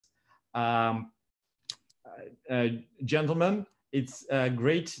Gentlemen, it's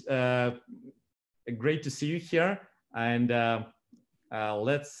great to see you here, and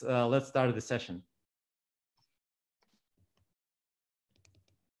let's start the session.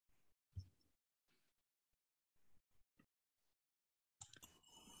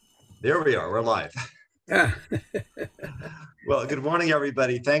 There we are, we're live. Yeah. Well, good morning,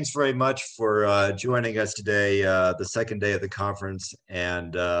 everybody. Thanks very much for joining us today, the second day of the conference.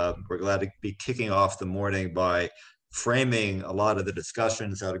 And we're glad to be kicking off the morning by framing a lot of the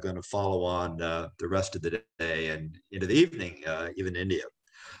discussions that are going to follow on the rest of the day and into the evening, even India.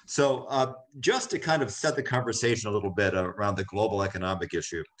 So just to kind of set the conversation a little bit around the global economic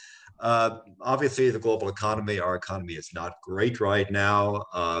issue. Obviously, the global economy, our economy is not great right now.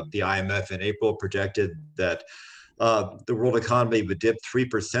 The IMF in April projected that the world economy would dip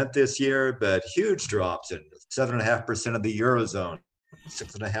 3% this year, but huge drops in 7.5% of the Eurozone,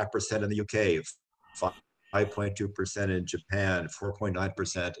 6.5% in the UK, 5.2% in Japan,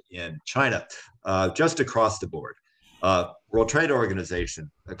 4.9% in China, just across the board. World Trade Organization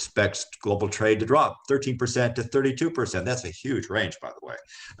expects global trade to drop 13% to 32%. That's a huge range, by the way,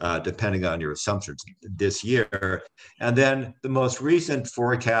 depending on your assumptions this year. And then the most recent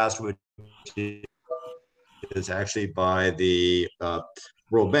forecast, which is actually by the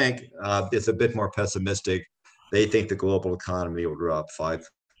World Bank, is a bit more pessimistic. They think the global economy will drop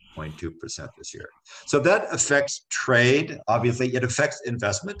 5.2% this year. So that affects trade. Obviously, it affects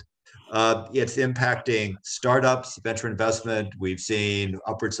investment. It's impacting startups, venture investment. We've seen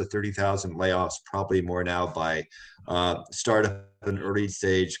upwards of 30,000 layoffs, probably more now by startup and early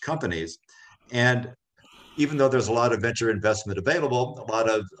stage companies. And even though there's a lot of venture investment available, a lot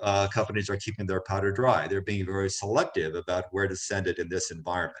of companies are keeping their powder dry. They're being very selective about where to send it in this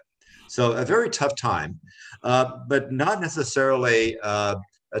environment. So a very tough time, but not necessarily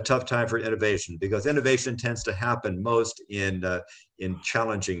a tough time for innovation, because innovation tends to happen most in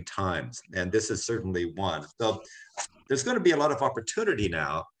challenging times, and this is certainly one. So there's going to be a lot of opportunity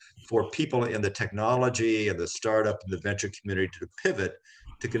now for people in the technology and the startup and the venture community to pivot,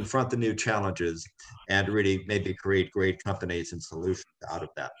 to confront the new challenges, and really maybe create great companies and solutions out of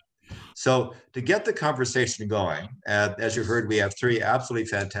that. So to get the conversation going, as you heard, we have three absolutely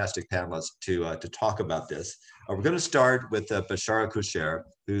fantastic panelists to talk about this. We're going to start with Bechara Couchair,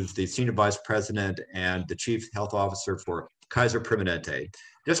 who's the Senior Vice President and the Chief Health Officer for Kaiser Permanente,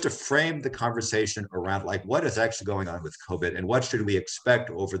 just to frame the conversation around like what is actually going on with COVID and what should we expect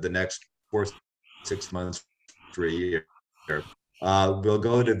over the next 4 to 6 months to a year. We'll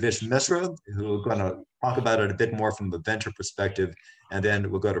go to Vish Mishra, who are going to talk about it a bit more from the venture perspective. And then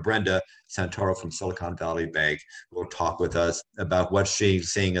we'll go to Brenda Santoro from Silicon Valley Bank, who will talk with us about what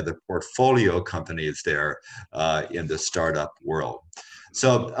she's seeing in the portfolio companies there in the startup world.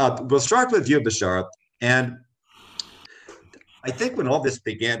 So we'll start with you, Bechara. And I think when all this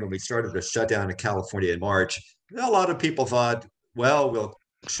began, when we started the shutdown in California in March, a lot of people thought, well, we'll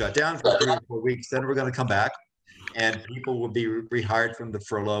shut down for 3 or 4 weeks, then we're going to come back. And people will be rehired from the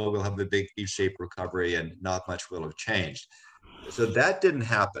furlough. We'll have a big V-shaped recovery and not much will have changed. So that didn't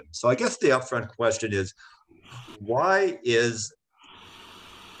happen. So I guess the upfront question is, why is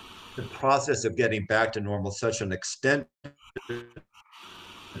the process of getting back to normal such an extended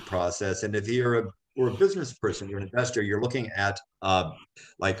process? And if you're a business person, you're an investor, you're looking at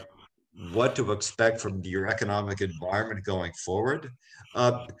like what to expect from your economic environment going forward.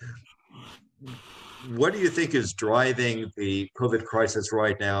 What do you think is driving the COVID crisis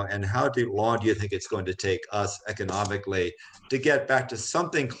right now, and how long do you think it's going to take us economically to get back to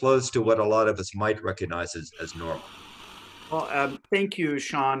something close to what a lot of us might recognize as normal? Well, thank you,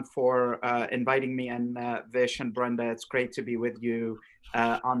 Sean, for inviting me, and Vish and Brenda. It's great to be with you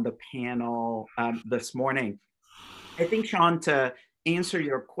on the panel this morning. I think, Sean, to answer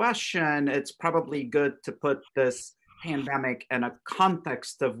your question, it's probably good to put this pandemic in a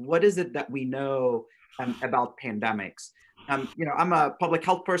context of what is it that we know about pandemics. You know, I'm a public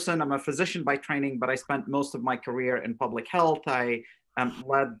health person. I'm a physician by training, but I spent most of my career in public health. I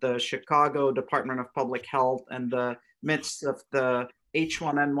led the Chicago Department of Public Health in the midst of the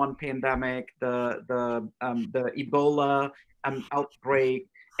H1N1 pandemic, the Ebola outbreak.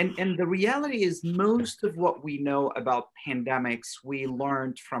 And the reality is most of what we know about pandemics, we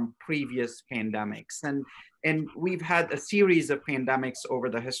learned from previous pandemics. And we've had a series of pandemics over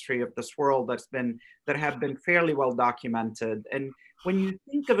the history of this world that have been fairly well documented. And when you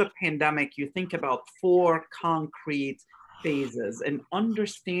think of a pandemic, you think about 4 concrete phases, and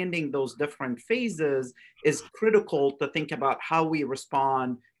understanding those different phases is critical to think about how we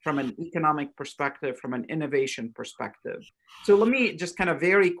respond from an economic perspective, from an innovation perspective. So let me just kind of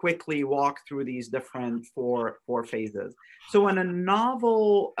very quickly walk through these different four phases. So when a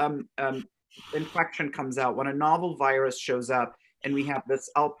novel infection comes out, when a novel virus shows up and we have this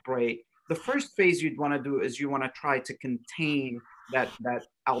outbreak, the first phase you'd want to do is you want to try to contain that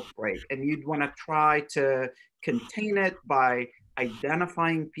outbreak. And you'd want to try to contain it by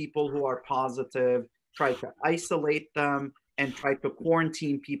identifying people who are positive, try to isolate them, and try to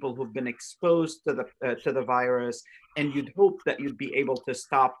quarantine people who've been exposed to the virus. And you'd hope that you'd be able to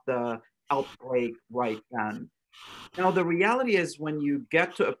stop the outbreak right then. Now, the reality is when you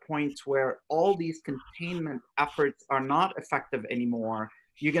get to a point where all these containment efforts are not effective anymore,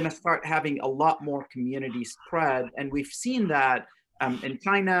 you're going to start having a lot more community spread. And we've seen that in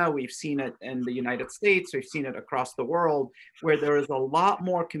China, we've seen it in the United States, we've seen it across the world, where there is a lot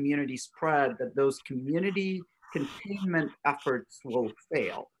more community spread, that those community containment efforts will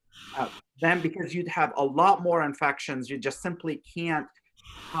fail. Then because you'd have a lot more infections, you just simply can't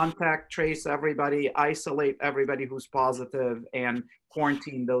contact trace everybody, isolate everybody who's positive, and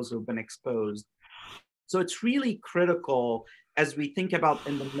quarantine those who've been exposed. So it's really critical as we think about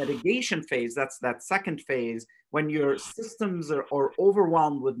in the mitigation phase, that's that second phase, when your systems are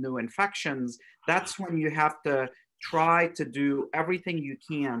overwhelmed with new infections, that's when you have to try to do everything you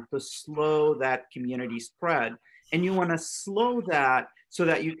can to slow that community spread. And you want to slow that so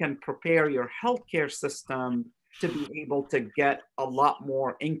that you can prepare your healthcare system to be able to get a lot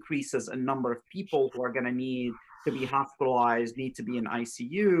more increases in number of people who are going to need to be hospitalized, need to be in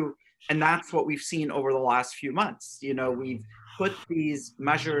ICU. And that's what we've seen over the last few months. You know, we've put these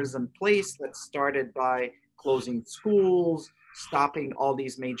measures in place that started by closing schools, stopping all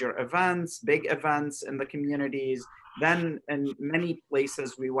these major events, big events in the communities. Then in many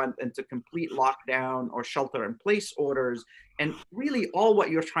places, we went into complete lockdown or shelter-in-place orders. And really all what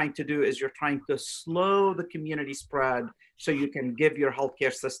you're trying to do is you're trying to slow the community spread so you can give your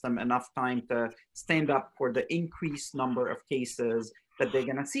healthcare system enough time to stand up for the increased number of cases that they're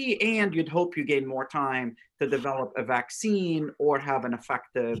going to see. And you'd hope you gain more time to develop a vaccine or have an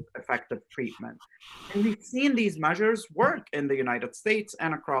effective treatment. And we've seen these measures work in the United States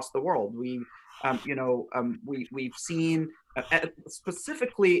and across the world. We've seen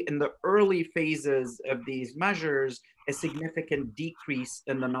specifically in the early phases of these measures, a significant decrease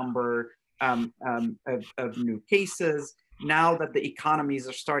in the number of new cases. Now that the economies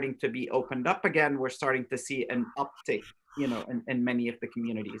are starting to be opened up again, we're starting to see an uptick, you know, in many of the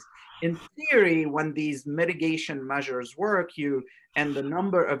communities. In theory, when these mitigation measures work, and the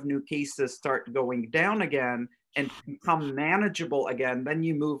number of new cases start going down again and become manageable again, then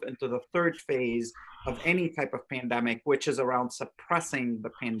you move into the third phase of any type of pandemic, which is around suppressing the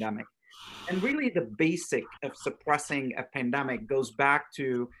pandemic. And really the basic of suppressing a pandemic goes back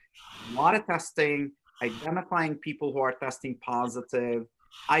to a lot of testing, identifying people who are testing positive,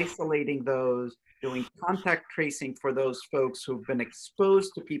 isolating those, doing contact tracing for those folks who've been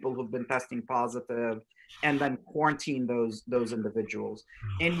exposed to people who've been testing positive, and then quarantine those individuals.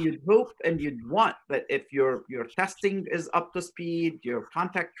 And you'd hope and you'd want that if your testing is up to speed, your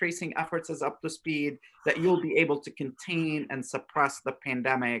contact tracing efforts is up to speed, that you'll be able to contain and suppress the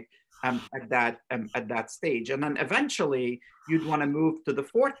pandemic at that stage. And then eventually you'd want to move to the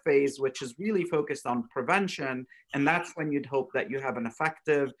fourth phase, which is really focused on prevention. And that's when you'd hope that you have an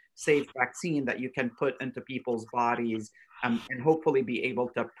effective, safe vaccine that you can put into people's bodies and hopefully be able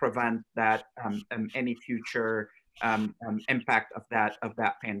to prevent that any future impact of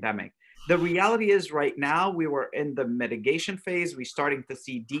that pandemic. The reality is right now we were in the mitigation phase. We're starting to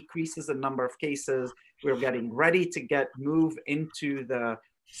see decreases in number of cases. We're getting ready to move into the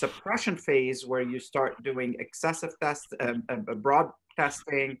suppression phase, where you start doing excessive tests, broad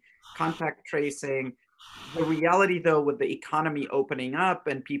testing, contact tracing. The reality, though, with the economy opening up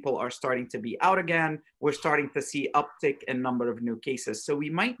and people are starting to be out again, we're starting to see uptick in number of new cases. So we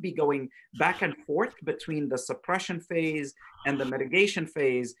might be going back and forth between the suppression phase and the mitigation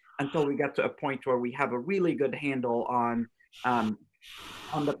phase until we get to a point where we have a really good handle on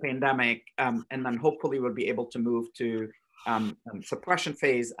the pandemic, and then hopefully we'll be able to move to suppression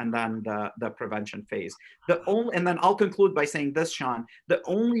phase and then the prevention phase. And then I'll conclude by saying this, Sean, the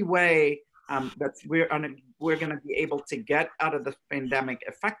only way that we're going to be able to get out of the pandemic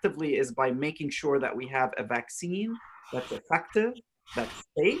effectively is by making sure that we have a vaccine that's effective, that's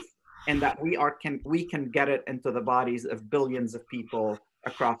safe, and that we can get it into the bodies of billions of people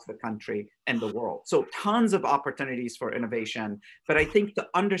across the country and the world. So tons of opportunities for innovation. But I think to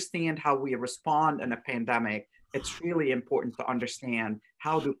understand how we respond in a pandemic, it's really important to understand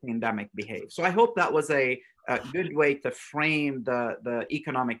how do pandemic behave. So I hope that was a good way to frame the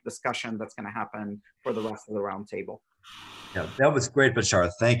economic discussion that's going to happen for the rest of the roundtable. Yeah, that was great,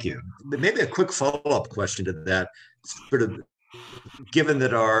 Bechara. Thank you. Maybe a quick follow-up question to that. Sort of, given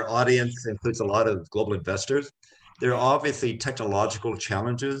that our audience includes a lot of global investors, there are obviously technological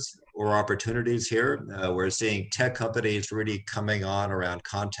challenges or opportunities here. We're seeing tech companies really coming on around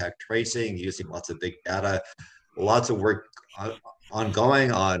contact tracing, using lots of big data, lots of work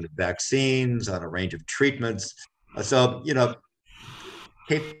ongoing on vaccines, on a range of treatments. So, you know,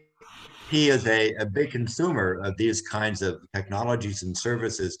 KP is a big consumer of these kinds of technologies and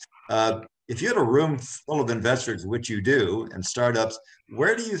services. If you had a room full of investors, which you do, and startups,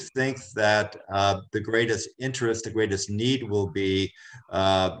 where do you think that the greatest interest, the greatest need will be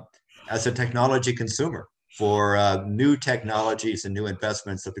as a technology consumer for new technologies and new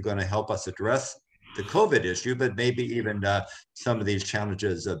investments that are going to help us address the COVID issue, but maybe even some of these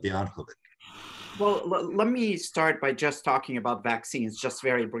challenges beyond COVID? Well, let me start by just talking about vaccines, just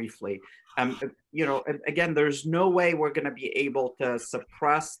very briefly. You know, again, there's no way we're going to be able to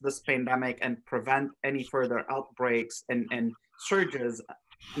suppress this pandemic and prevent any further outbreaks and surges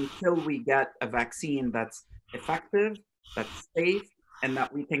until we get a vaccine that's effective, that's safe, and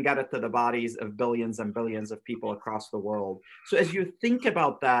that we can get it to the bodies of billions and billions of people across the world. So as you think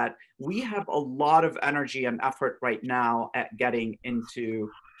about that, we have a lot of energy and effort right now at getting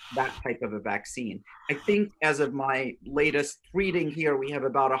into that type of a vaccine. I think as of my latest reading here, we have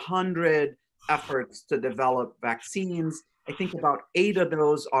about 100 efforts to develop vaccines. I think about 8 of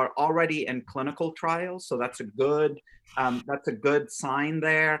those are already in clinical trials, so that's a good sign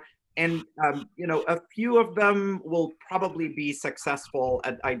there. And you know, a few of them will probably be successful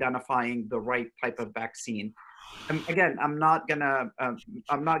at identifying the right type of vaccine. Again, I'm not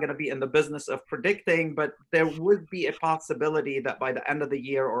gonna be in the business of predicting, but there would be a possibility that by the end of the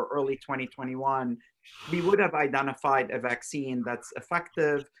year or early 2021, we would have identified a vaccine that's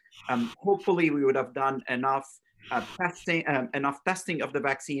effective. Hopefully, we would have done enough testing of the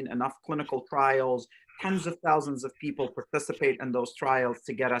vaccine, enough clinical trials. Tens of thousands of people participate in those trials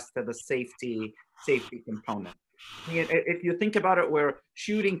to get us to the safety component. If you think about it, we're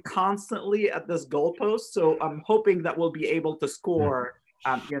shooting constantly at this goalpost, so I'm hoping that we'll be able to score,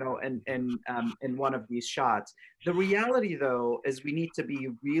 you know, in one of these shots. The reality, though, is we need to be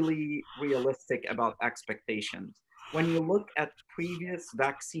really realistic about expectations. When you look at previous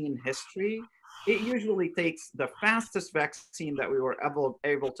vaccine history, it usually takes the fastest vaccine that we were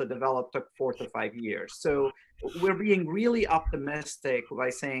able to develop took 4 to 5 years. So we're being really optimistic by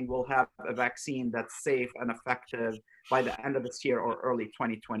saying we'll have a vaccine that's safe and effective by the end of this year or early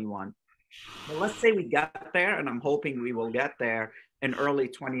 2021. But let's say we get there, and I'm hoping we will get there in early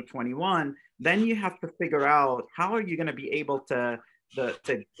 2021, then you have to figure out how are you going to be able to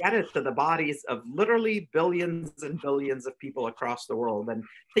get it to the bodies of literally billions and billions of people across the world. And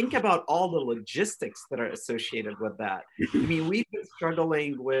think about all the logistics that are associated with that. I mean, we've been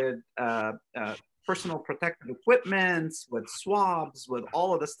struggling with personal protective equipment, with swabs, with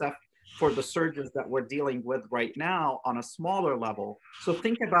all of the stuff for the surges that we're dealing with right now on a smaller level. So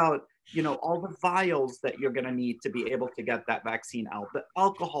think about, you know, all the vials that you're going to need to be able to get that vaccine out, the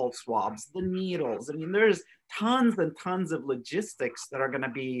alcohol swabs, the needles. I mean, there's tons and tons of logistics that are going to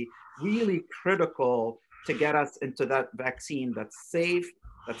be really critical to get us into that vaccine that's safe,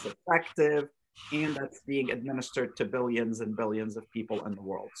 that's effective, and that's being administered to billions and billions of people in the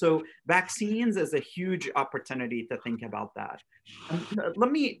world. So vaccines is a huge opportunity to think about that.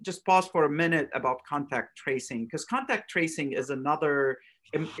 Let me just pause for a minute about contact tracing, because contact tracing is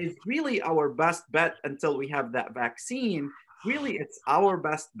really our best bet until we have that vaccine. Really, it's our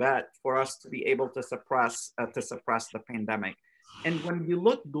best bet for us to be able to suppress the pandemic. And when you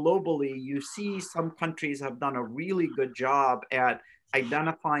look globally, you see some countries have done a really good job at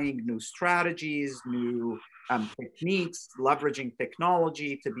identifying new strategies, new techniques, leveraging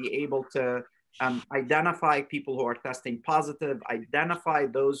technology to be able to identify people who are testing positive, identify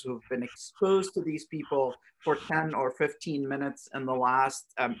those who've been exposed to these people for 10 or 15 minutes in the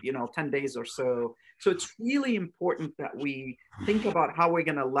last 10 days or so. So it's really important that we think about how we're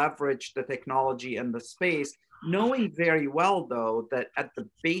going to leverage the technology in the space, knowing very well, though, that at the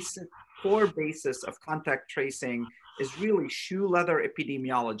core basis of contact tracing is really shoe leather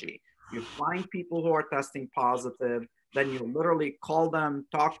epidemiology. You find people who are testing positive, then you literally call them,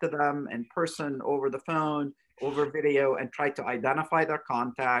 talk to them in person, over the phone, over video, and try to identify their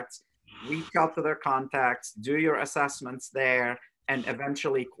contacts, reach out to their contacts, do your assessments there, and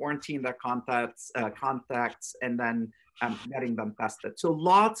eventually quarantine their contacts, and then getting them tested. So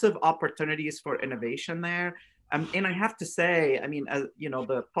lots of opportunities for innovation there. And I have to say, I mean, you know,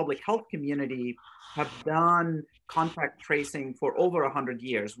 the public health community have done contact tracing for over 100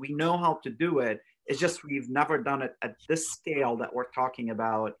 years. We know how to do it. It's just we've never done it at this scale that we're talking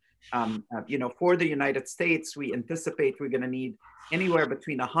about. You know, for the United States, we anticipate we're going to need anywhere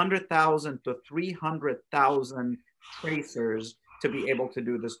between 100,000 to 300,000 tracers to be able to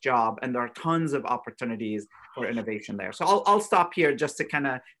do this job. And there are tons of opportunities for innovation there. So I'll stop here just to kind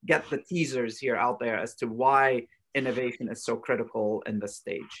of get the teasers here out there as to why innovation is so critical in this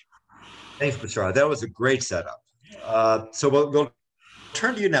stage. Thanks, Bechara. That was a great setup. So we'll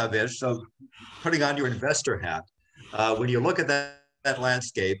turn to you now, Vish. So putting on your investor hat, when you look at that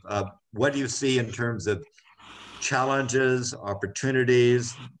landscape, what do you see in terms of challenges,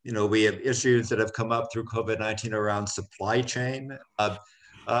 opportunities? You know, we have issues that have come up through COVID-19 around supply chain.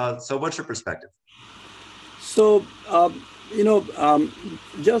 So what's your perspective? So, you know,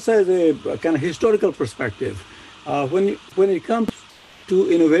 just as a kind of historical perspective, when it comes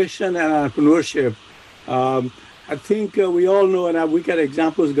to innovation and entrepreneurship, I think we all know, and we got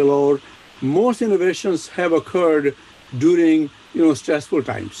examples galore, most innovations have occurred during, you know, stressful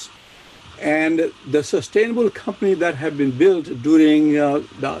times. And the sustainable company that have been built during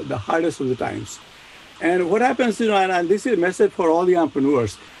the hardest of the times. And what happens, you know, and this is a message for all the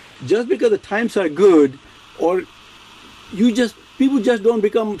entrepreneurs, just because the times are good, or people just don't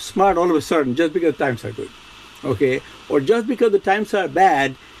become smart all of a sudden just because the times are good, okay? Or just because the times are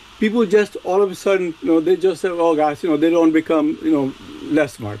bad, people just all of a sudden, you know, they just say, oh gosh, you know, they don't become, you know,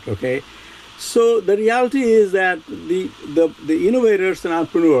 less smart, okay? So the reality is that the innovators and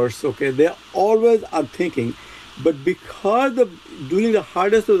entrepreneurs, okay, they always are thinking, but because during the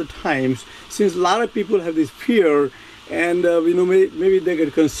hardest of the times, since a lot of people have this fear, and you know, maybe they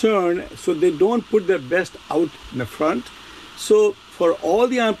get concerned, so they don't put their best out in the front. So for all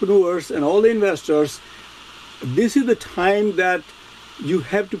the entrepreneurs and all the investors, this is the time that you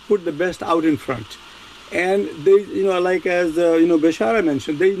have to put the best out in front. And they, you know, like as you know, Bechara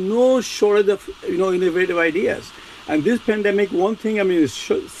mentioned, there's no shortage of, you know, innovative ideas. And this pandemic, one thing, I mean, it's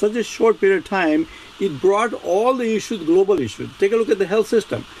such a short period of time, it brought all the issues, global issues. Take a look at the health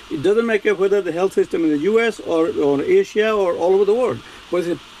system. It doesn't matter whether the health system in the US or Asia or all over the world,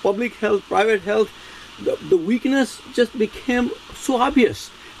 whether it's public health, private health, the weakness just became so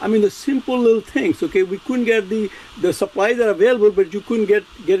obvious. I mean, the simple little things, okay? We couldn't get the supplies are available, but you couldn't get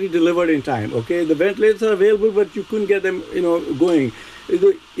it delivered in time, okay? The ventilators are available, but you couldn't get them, you know, going.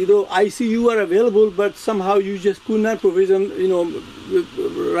 Either ICU are available, but somehow you just could not provision, you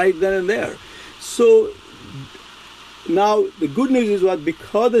know, right then and there. So now the good news is that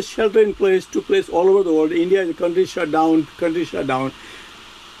because the shelter in place took place all over the world, India is a country shut down.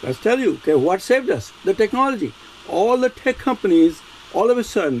 Let's tell you, okay, what saved us? The technology. All the tech companies, all of a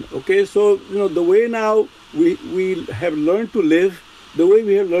sudden, okay, so, you know, the way now we have learned to live, the way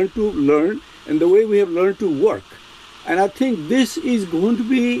we have learned to learn, and the way we have learned to work. And I think this is going to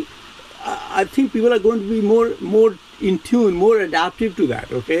be, I think people are going to be more in tune, more adaptive to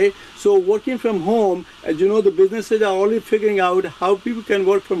that, okay? So working from home, as you know, the businesses are already figuring out how people can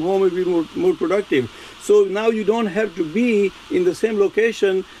work from home and be more productive. So now you don't have to be in the same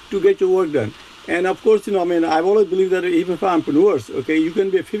location to get your work done. And of course, you know, I mean, I've always believed that even for entrepreneurs, okay, you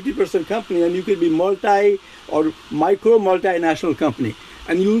can be a 50% company and you can be multi or micro multinational company.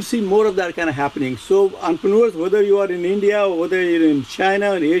 And you'll see more of that kind of happening. So entrepreneurs, whether you are in India or whether you're in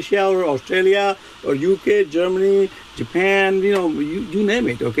China, in Asia or Australia or UK, Germany, Japan, you know, you name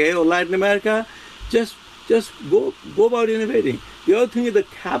it, okay, or Latin America, just go about innovating. The other thing is the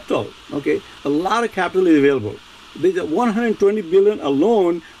capital, okay? A lot of capital is available. There's a $120 billion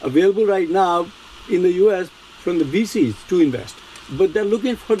alone available right now in the US from the VCs to invest. But they're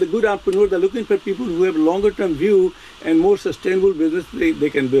looking for the good entrepreneurs, they're looking for people who have longer term view and more sustainable business they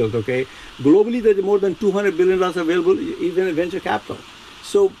can build, okay? Globally, there's more than $200 billion available, even in venture capital.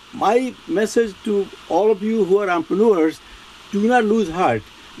 So my message to all of you who are entrepreneurs, do not lose heart.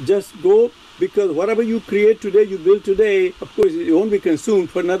 Just go, because whatever you create today, you build today, of course, it won't be consumed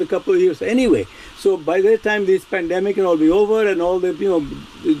for another couple of years anyway. So by that time, this pandemic will all be over and all the, you know,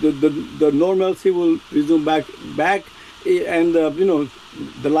 the normalcy will resume back, and you know,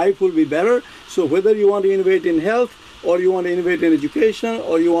 the life will be better. So whether you want to innovate in health, or you want to innovate in education,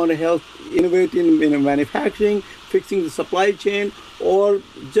 or you want to innovate in manufacturing, fixing the supply chain, or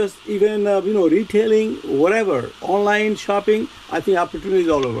just even you know, retailing, whatever, online shopping, I think opportunity is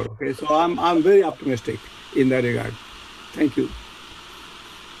all over. Okay, so I'm very optimistic in that regard. Thank you.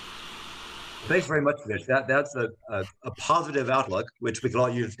 Thanks very much, Vish. That's a positive outlook, which we can all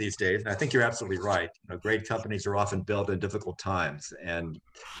use these days. And I think you're absolutely right. You know, great companies are often built in difficult times, and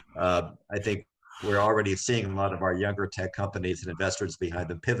I think we're already seeing a lot of our younger tech companies and investors behind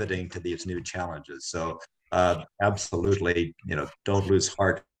them pivoting to these new challenges. So absolutely, don't lose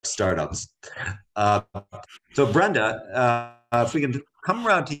heart, startups. So Brenda, if we can come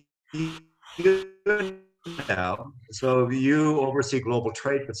around to you now. So you oversee global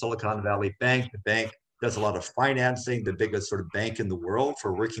trade for Silicon Valley Bank. The bank does a lot of financing, the biggest sort of bank in the world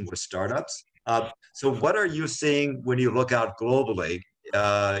for working with startups. So what are you seeing when you look out globally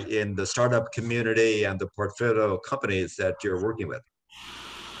in the startup community and the portfolio companies that you're working with?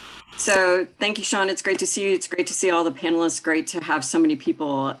 So thank you, Sean. It's great to see you. It's great to see all the panelists. Great to have so many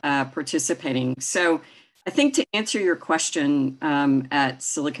people participating. So I think to answer your question at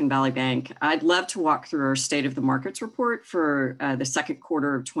Silicon Valley Bank, I'd love to walk through our State of the Markets report for the second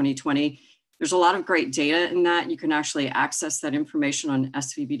quarter of 2020. There's a lot of great data in that. You can actually access that information on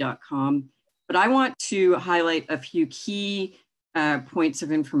svb.com. But I want to highlight a few key points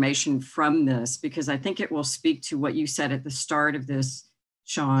of information from this, because I think it will speak to what you said at the start of this,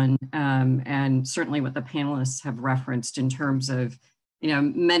 Sean, and certainly what the panelists have referenced in terms of,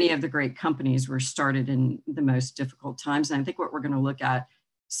 many of the great companies were started in the most difficult times. And I think what we're going to look at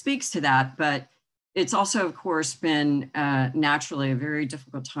speaks to that, but it's also, of course, been naturally a very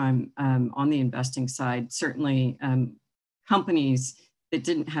difficult time on the investing side. Certainly companies that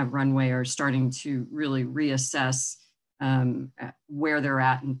didn't have runway are starting to really reassess where they're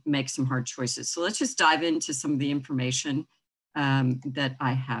at and make some hard choices. So let's just dive into some of the information that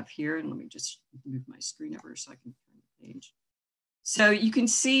I have here. And let me just move my screen over so I can turn the page. So you can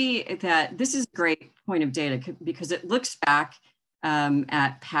see that this is a great point of data because it looks back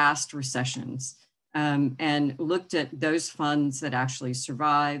at past recessions and looked at those funds that actually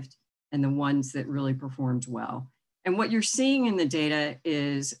survived and the ones that really performed well. And what you're seeing in the data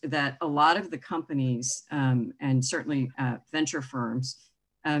is that a lot of the companies and certainly venture firms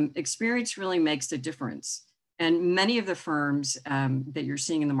experience really makes a difference. And many of the firms that you're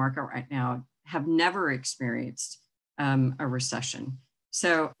seeing in the market right now have never experienced a recession.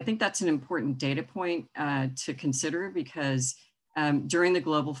 So I think that's an important data point to consider because during the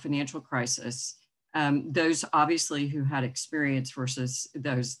global financial crisis, those obviously who had experience versus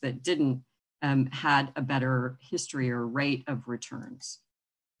those that didn't had a better history or rate of returns.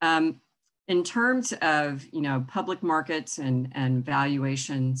 In terms of public markets and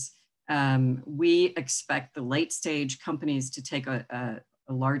valuations, we expect the late stage companies to take a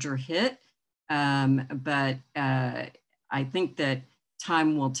larger hit, but I think that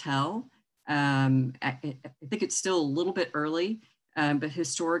time will tell. I think it's still a little bit early, but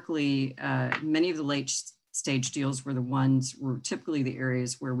historically, many of the late stage deals were typically the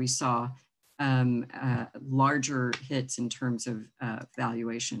areas where we saw larger hits in terms of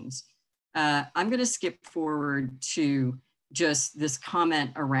valuations. I'm going to skip forward to just this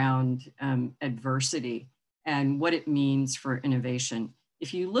comment around adversity and what it means for innovation.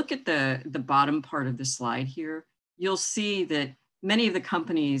 If you look at the bottom part of the slide here, you'll see that many of the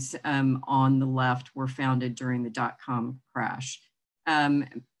companies on the left were founded during the dot-com crash.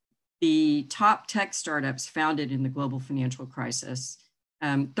 The top tech startups founded in the global financial crisis,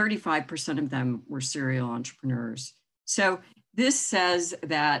 35% of them were serial entrepreneurs. So this says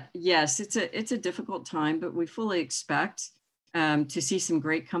that, yes, it's a difficult time, but we fully expect to see some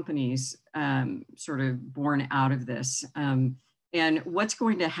great companies sort of born out of this. And what's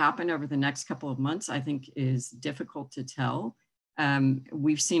going to happen over the next couple of months, I think, is difficult to tell.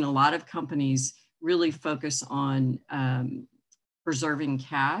 We've seen a lot of companies really focus on preserving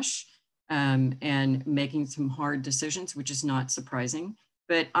cash and making some hard decisions, which is not surprising.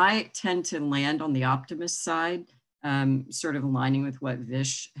 But I tend to land on the optimist side, sort of aligning with what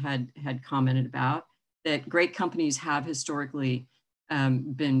Vish had commented about, that great companies have historically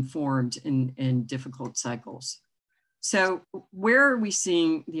been formed in difficult cycles. So where are we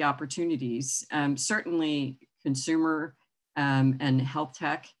seeing the opportunities? Certainly consumer and health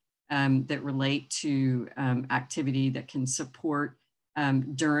tech that relate to activity that can support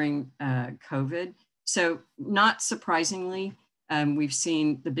during COVID. So not surprisingly, we've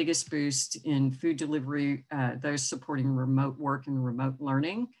seen the biggest boost in food delivery, those supporting remote work and remote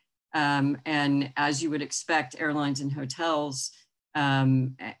learning. And as you would expect, airlines and hotels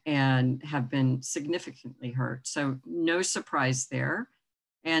and have been significantly hurt. So no surprise there.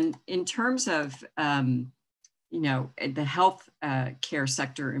 And in terms of, the health care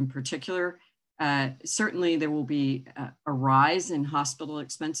sector in particular, certainly there will be a rise in hospital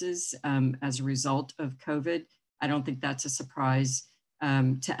expenses as a result of COVID. I don't think that's a surprise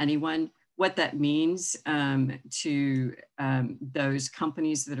to anyone. What that means to those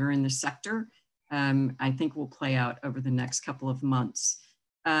companies that are in the sector, I think will play out over the next couple of months.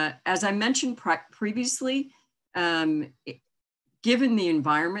 As I mentioned previously, given the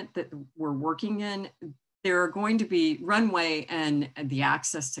environment that we're working in, there are going to be runway, and the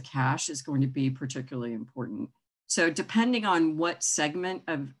access to cash is going to be particularly important. So depending on what segment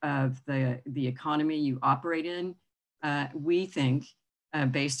of the economy you operate in, we think,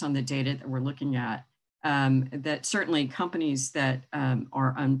 based on the data that we're looking at, that certainly companies that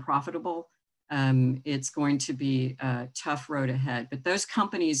are unprofitable, it's going to be a tough road ahead. But those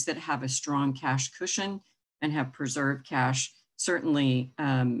companies that have a strong cash cushion and have preserved cash certainly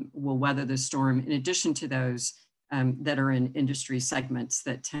will weather the storm, in addition to those that are in industry segments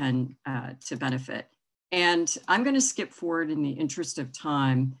that tend to benefit. And I'm going to skip forward in the interest of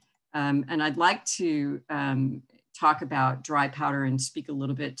time. And I'd like to talk about dry powder and speak a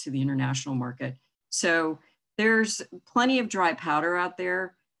little bit to the international market. So there's plenty of dry powder out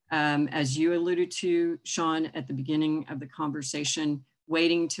there, as you alluded to, Sean, at the beginning of the conversation,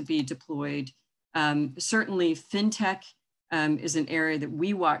 waiting to be deployed. Certainly fintech is an area that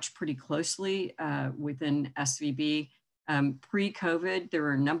we watch pretty closely within SVB. Pre-COVID, there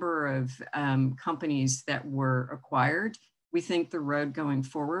were a number of companies that were acquired. We think the road going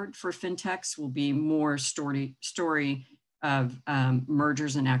forward for fintechs will be more story of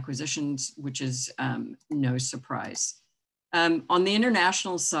mergers and acquisitions, which is no surprise. On the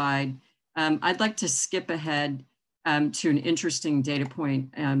international side, I'd like to skip ahead to an interesting data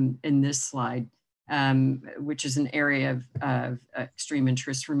point in this slide, which is an area of extreme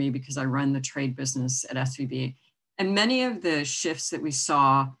interest for me because I run the trade business at SVB. And many of the shifts that we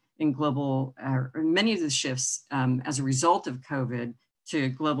saw in global, many of the shifts as a result of COVID to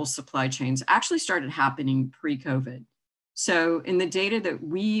global supply chains actually started happening pre-COVID. So in the data that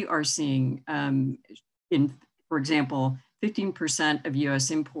we are seeing, for example, 15% of US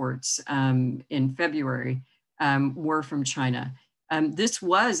imports in February were from China. This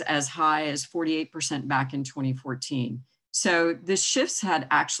was as high as 48% back in 2014. So the shifts had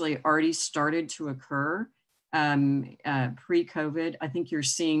actually already started to occur pre-COVID. I think you're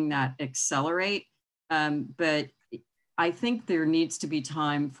seeing that accelerate, but I think there needs to be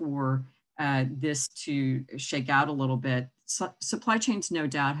time for this to shake out a little bit. Supply chains, no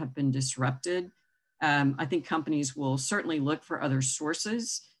doubt, have been disrupted. I think companies will certainly look for other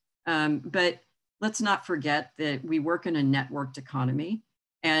sources, but let's not forget that we work in a networked economy,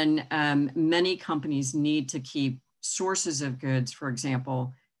 and many companies need to keep sources of goods, for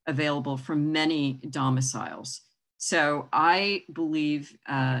example, available from many domiciles. So I believe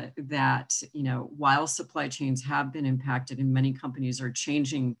that, while supply chains have been impacted and many companies are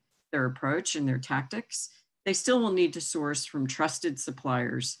changing their approach and their tactics, they still will need to source from trusted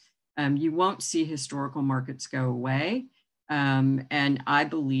suppliers. You won't see historical markets go away. And I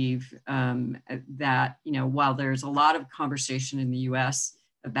believe that, while there's a lot of conversation in the US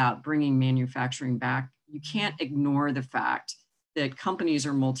about bringing manufacturing back, you can't ignore the fact that companies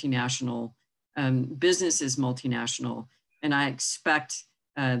are multinational, business is multinational, and I expect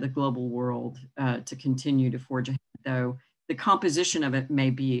the global world to continue to forge ahead, though the composition of it may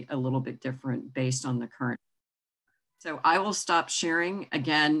be a little bit different based on the current. So I will stop sharing.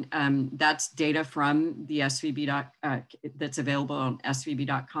 Again, that's data from the SVB that's available on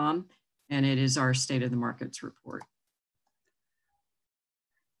svb.com, and it is our State of the Markets report.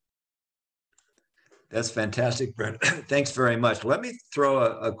 That's fantastic, Brent. Thanks very much. Let me throw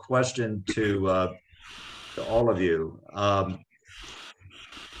a question to all of you.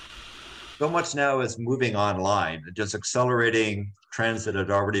 So much now is moving online, just accelerating trends that had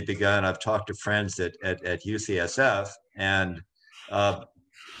already begun. I've talked to friends at UCSF, and for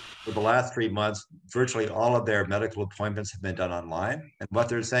the last 3 months, virtually all of their medical appointments have been done online. And what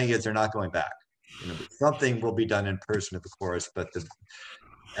they're saying is they're not going back. Something will be done in person, of course, but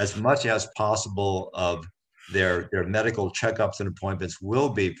as much as possible of their medical checkups and appointments will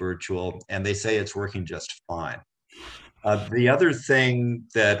be virtual, and they say it's working just fine. The other thing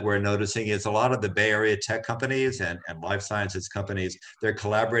that we're noticing is a lot of the Bay Area tech companies and life sciences companies, they're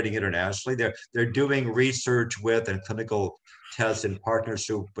collaborating internationally. They're doing research with and clinical tests in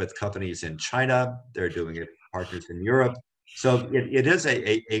partnership with companies in China. They're doing it with partners in Europe. So it is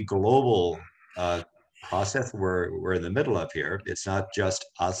a global process we're in the middle of here. It's not just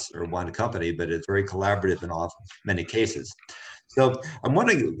us or one company, but it's very collaborative in many cases. So I'm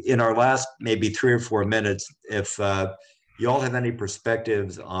wondering, in our last maybe 3 or 4 minutes, if you all have any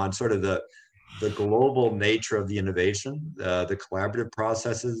perspectives on sort of the global nature of the innovation, the collaborative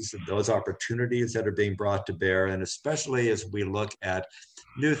processes, those opportunities that are being brought to bear, and especially as we look at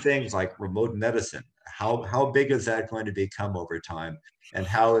new things like remote medicine. How big is that going to become over time? And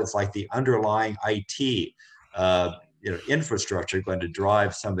how is like the underlying IT infrastructure going to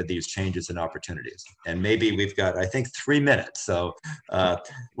drive some of these changes and opportunities? And maybe we've got, I think, 3 minutes. So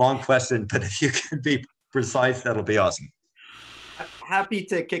long question, but if you can be precise, that'll be awesome. Happy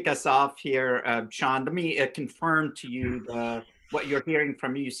to kick us off here, Sean. Let me confirm to you what you're hearing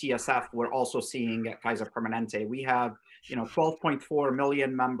from UCSF. We're also seeing at Kaiser Permanente. We have 12.4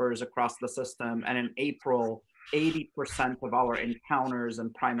 million members across the system, and in April, 80% of our encounters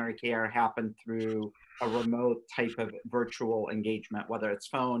in primary care happen through a remote type of virtual engagement, whether it's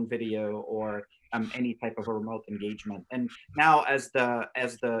phone, video, or any type of a remote engagement. And now as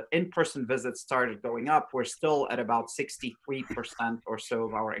the in-person visits started going up, we're still at about 63% or so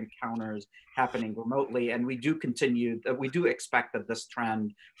of our encounters happening remotely. And we do expect that this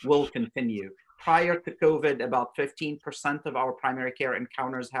trend will continue. Prior to COVID, about 15% of our primary care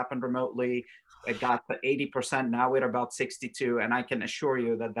encounters happened remotely. It got to 80%, now we're about 62, and I can assure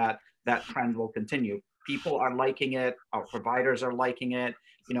you that trend will continue. People are liking it, our providers are liking it.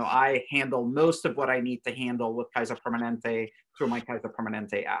 I handle most of what I need to handle with Kaiser Permanente through my Kaiser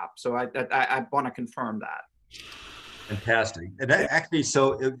Permanente app. So I want to confirm that. Fantastic. And actually,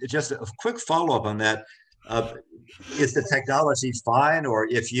 so just a quick follow-up on that. Is the technology fine? Or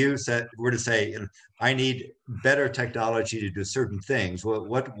if you were to say, I need better technology to do certain things,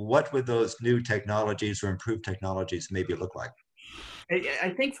 what would those new technologies or improved technologies maybe look like?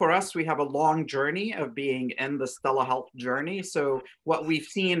 I think for us, we have a long journey of being in the telehealth journey. So what we've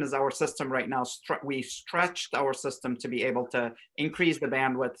seen is our system right now, we've stretched our system to be able to increase the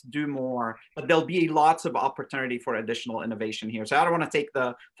bandwidth, do more, but there'll be lots of opportunity for additional innovation here. So I don't want to take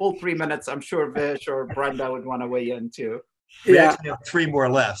the full 3 minutes. I'm sure Vish or Brenda would want to weigh in too. We actually have 3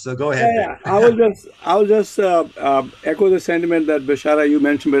 more left, so go ahead. Yeah. I will just echo the sentiment that Bechara you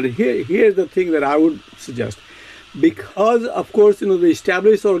mentioned, but here's the thing that I would suggest. Because, of course, the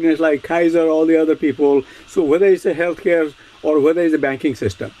established organizations like Kaiser, all the other people, so whether it's a healthcare or whether it's a banking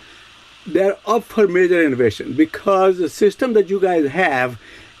system, they're up for major innovation because the system that you guys have,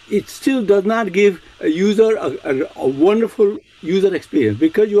 it still does not give a user a wonderful user experience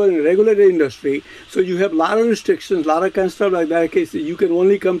because you are in a regulated industry. So you have a lot of restrictions, a lot of kind of stuff like that. Okay, so you can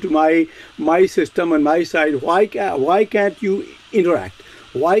only come to my system and my side. Why can't you interact?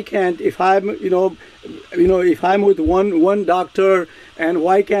 Why can't, if I'm, if I'm with one doctor, and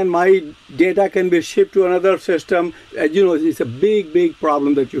why can't my data can be shipped to another system? It's a big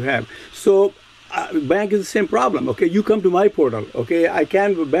problem that you have. So bank is the same problem. Okay, you come to my portal. Okay, I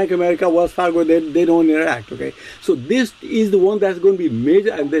can Bank of America, Wells Fargo, they don't interact. Okay, so this is the one that's going to be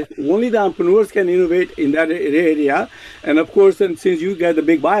major, and only the entrepreneurs can innovate in that area. And of course, and since you get the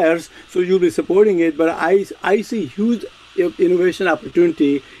big buyers, so you'll be supporting it. But I see huge innovation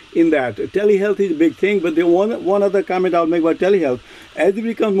opportunity in that. Telehealth is a big thing, but the one other comment I'll make about telehealth, as it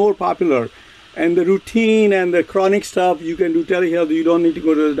becomes more popular and the routine and the chronic stuff, you can do telehealth, you don't need to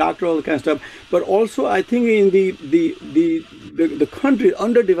go to the doctor, all that kind of stuff. But also I think in the country,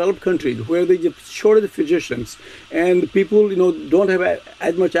 underdeveloped countries where they just shortage of physicians and people don't have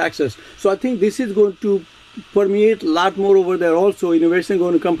as much access. So I think this is going to permeate a lot more over there also. Innovation is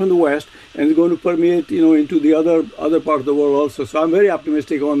going to come from the West and it's going to permeate into the other part of the world also. So I'm very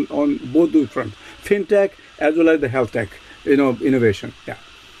optimistic on both the front, fintech as well as the health tech innovation. Yeah.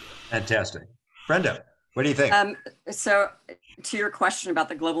 Fantastic. Brenda, what do you think? So to your question about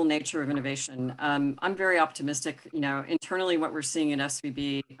the global nature of innovation, I'm very optimistic. Internally what we're seeing in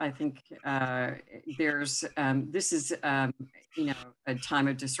SVB, I think this is a time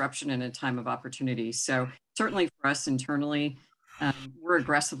of disruption and a time of opportunity. So certainly for us internally, we're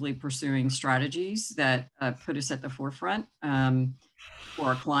aggressively pursuing strategies that put us at the forefront for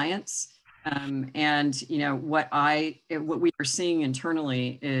our clients. And what we are seeing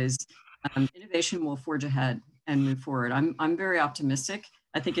internally is innovation will forge ahead and move forward. I'm very optimistic.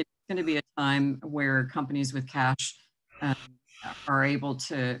 I think it's going to be a time where companies with cash are able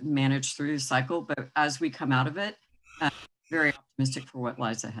to manage through the cycle. But as we come out of it, very optimistic for what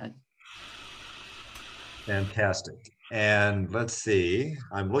lies ahead. Fantastic. And let's see,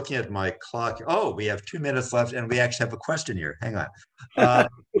 I'm looking at my clock. Oh, we have 2 minutes left and we actually have a question here. Hang on.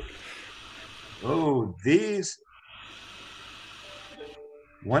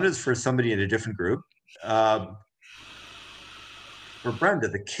 One is for somebody in a different group. For Brenda,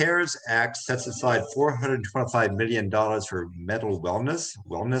 the CARES Act sets aside $425 million for mental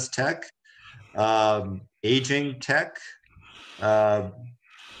wellness tech, aging tech,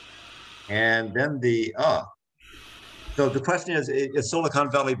 and then so the question is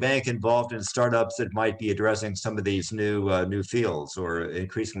Silicon Valley Bank involved in startups that might be addressing some of these new fields or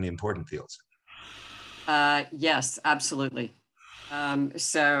increasingly important fields? Yes, absolutely.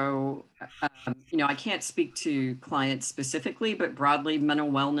 You know, I can't speak to clients specifically, but broadly, mental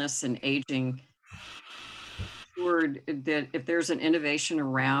wellness and aging. That if there's an innovation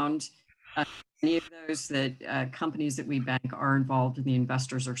around any of those, that companies that we bank are involved, and the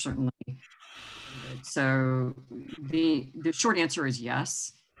investors are certainly. So the short answer is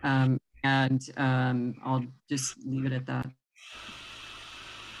yes, and I'll just leave it at that.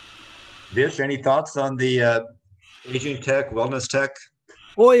 Vish, any thoughts on the aging tech, wellness tech?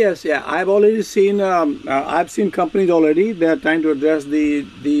 Oh yes, yeah. I've already seen. I've seen companies already that are trying to address the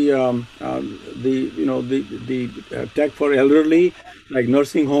tech for elderly, like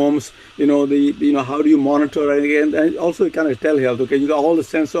nursing homes. How do you monitor, and also kind of telehealth. Okay, you got all the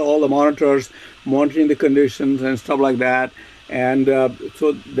sensor, all the monitors, monitoring the conditions and stuff like that. And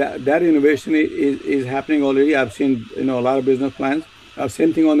so that innovation is happening already. I've seen a lot of business plans.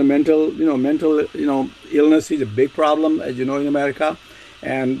 Same thing on the mental illness is a big problem, as you know, in America.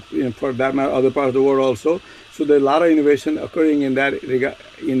 And for that matter, other parts of the world also. So there's a lot of innovation occurring in that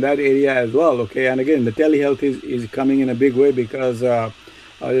area as well. Okay, and again, the telehealth is coming in a big way because the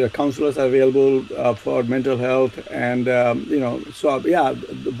counselors are available for mental health, and so yeah,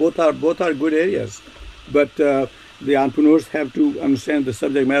 both are good areas. But the entrepreneurs have to understand the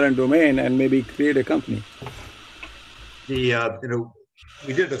subject matter and domain, and maybe create a company. We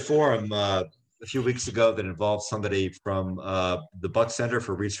did a forum a few weeks ago that involved somebody from the Buck Center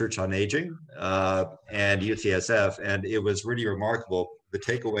for Research on Aging and UCSF, and it was really remarkable. The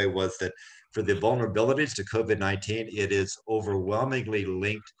takeaway was that for the vulnerabilities to COVID-19, it is overwhelmingly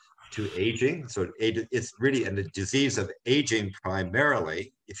linked to aging. So it's really a disease of aging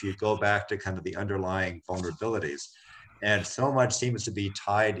primarily, if you go back to kind of the underlying vulnerabilities. And so much seems to be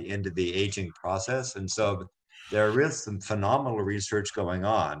tied into the aging process. And so there is some phenomenal research going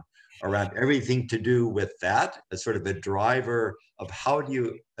on around everything to do with that as sort of a driver of how do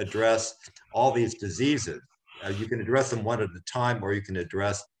you address all these diseases. You can address them one at a time, or you can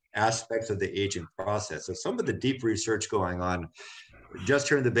address aspects of the aging process. So some of the deep research going on just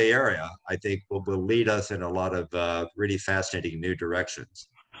here in the Bay Area, I think will lead us in a lot of really fascinating new directions.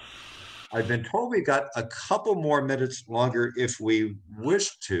 I've been told we got a couple more minutes longer if we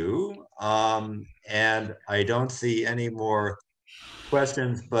wish to, and I don't see any more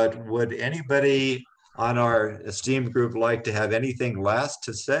questions, but would anybody on our esteemed group like to have anything last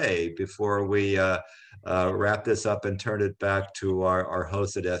to say before we wrap this up and turn it back to our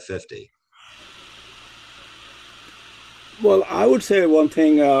host at F50? Well, I would say one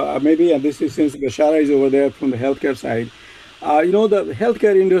thing, maybe, and this is since Bechara is over there from the healthcare side. The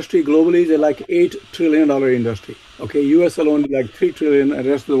healthcare industry globally is like $8 trillion industry. Okay, US alone is like $3 trillion, and the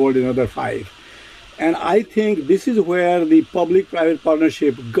rest of the world is another 5. And I think this is where the public-private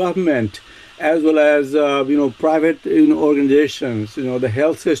partnership, government, as well as private organizations, the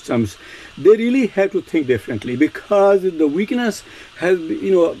health systems, they really have to think differently, because the weakness has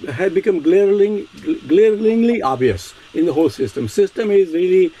become glaringly obvious in the whole system. System is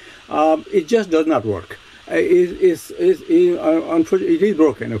really it just does not work. Unfortunately, it is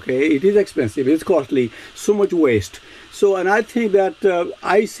broken. Okay, it is expensive, it's costly, so much waste. So, and I think that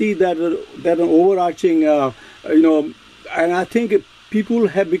I see that an overarching, and I think people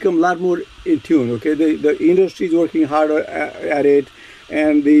have become a lot more in tune. Okay, the industry is working hard at it,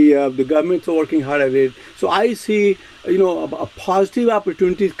 and the governments are working hard at it. So I see, a positive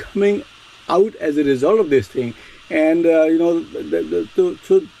opportunities coming out as a result of this thing, and the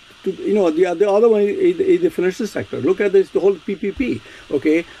other one is the financial sector. Look at this, the whole PPP.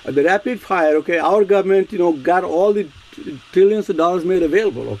 Okay, the rapid fire. Okay, our government, got all the trillions of dollars made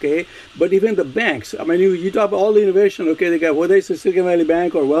available. Okay, but even the banks. I mean, you talk about all the innovation. Okay, they got, whether it's a Silicon Valley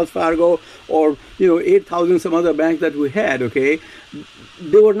Bank or Wells Fargo or 8,000 some other banks that we had. Okay,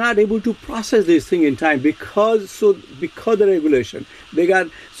 they were not able to process this thing in time because of the regulation. They got,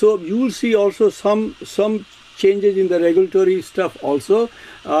 so you will see also some changes in the regulatory stuff also,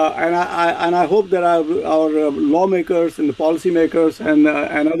 and I hope that our lawmakers and the policymakers and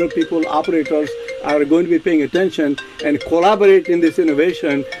other people, operators, are going to be paying attention and collaborate in this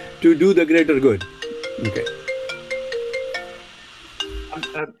innovation to do the greater good. Okay.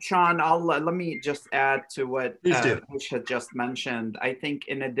 Sean, let me just add to what Vish had just mentioned. I think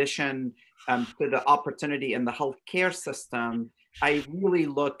in addition to the opportunity in the healthcare system, I really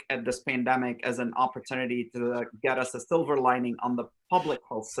look at this pandemic as an opportunity to get us a silver lining on the public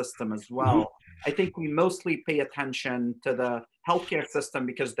health system as well. I think we mostly pay attention to the healthcare system,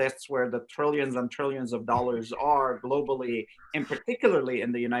 because that's where the trillions and trillions of dollars are globally, and particularly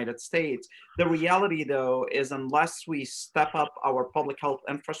in the United States. The reality, though, is unless we step up our public health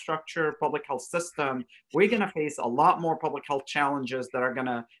infrastructure, public health system, we're going to face a lot more public health challenges that are going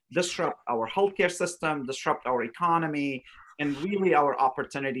to disrupt our healthcare system, disrupt our economy. And really, our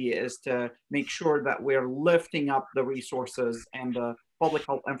opportunity is to make sure that we're lifting up the resources and the public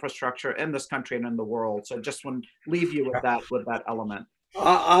health infrastructure in this country and in the world. So just want to leave you with that element.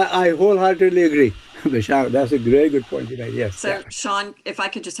 I wholeheartedly agree, Bechara. That's a very good point you made. Yes. So, Sean, if I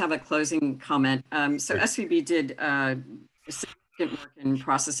could just have a closing comment. So SVB did significant work in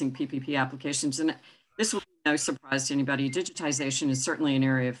processing PPP applications, and this will be no surprise to anybody. Digitization is certainly an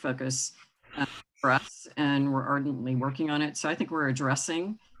area of focus for us, and we're ardently working on it. So I think we're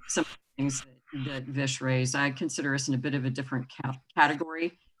addressing some things that Vish raised. I consider us in a bit of a different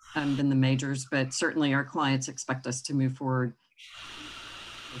category than the majors, but certainly our clients expect us to move forward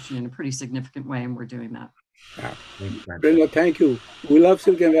in a pretty significant way, and we're doing that. Yeah. Brenda, thank you. We love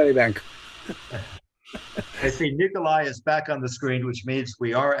Silicon Valley Bank. I see Nikolai is back on the screen, which means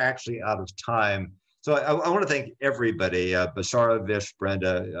we are actually out of time. So I want to thank everybody, Bechara, Vish,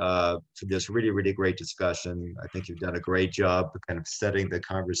 Brenda, for this really, really great discussion. I think you've done a great job kind of setting the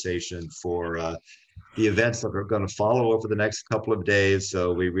conversation for the events that are going to follow over the next couple of days.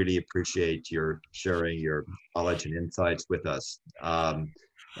 So we really appreciate your sharing your knowledge and insights with us.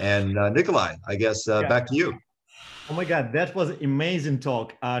 And Nikolai, I guess back to you. Oh my God, that was an amazing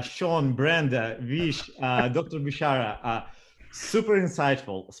talk. Sean, Brenda, Vish, Dr. Bechara, super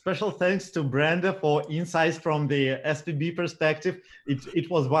insightful. Special thanks to Brenda for insights from the SPB perspective. It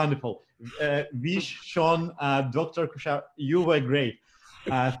was wonderful. Vish, Sean, Dr. Chouchair, you were great.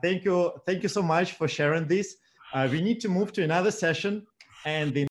 Thank you so much for sharing this. We need to move to another session, and the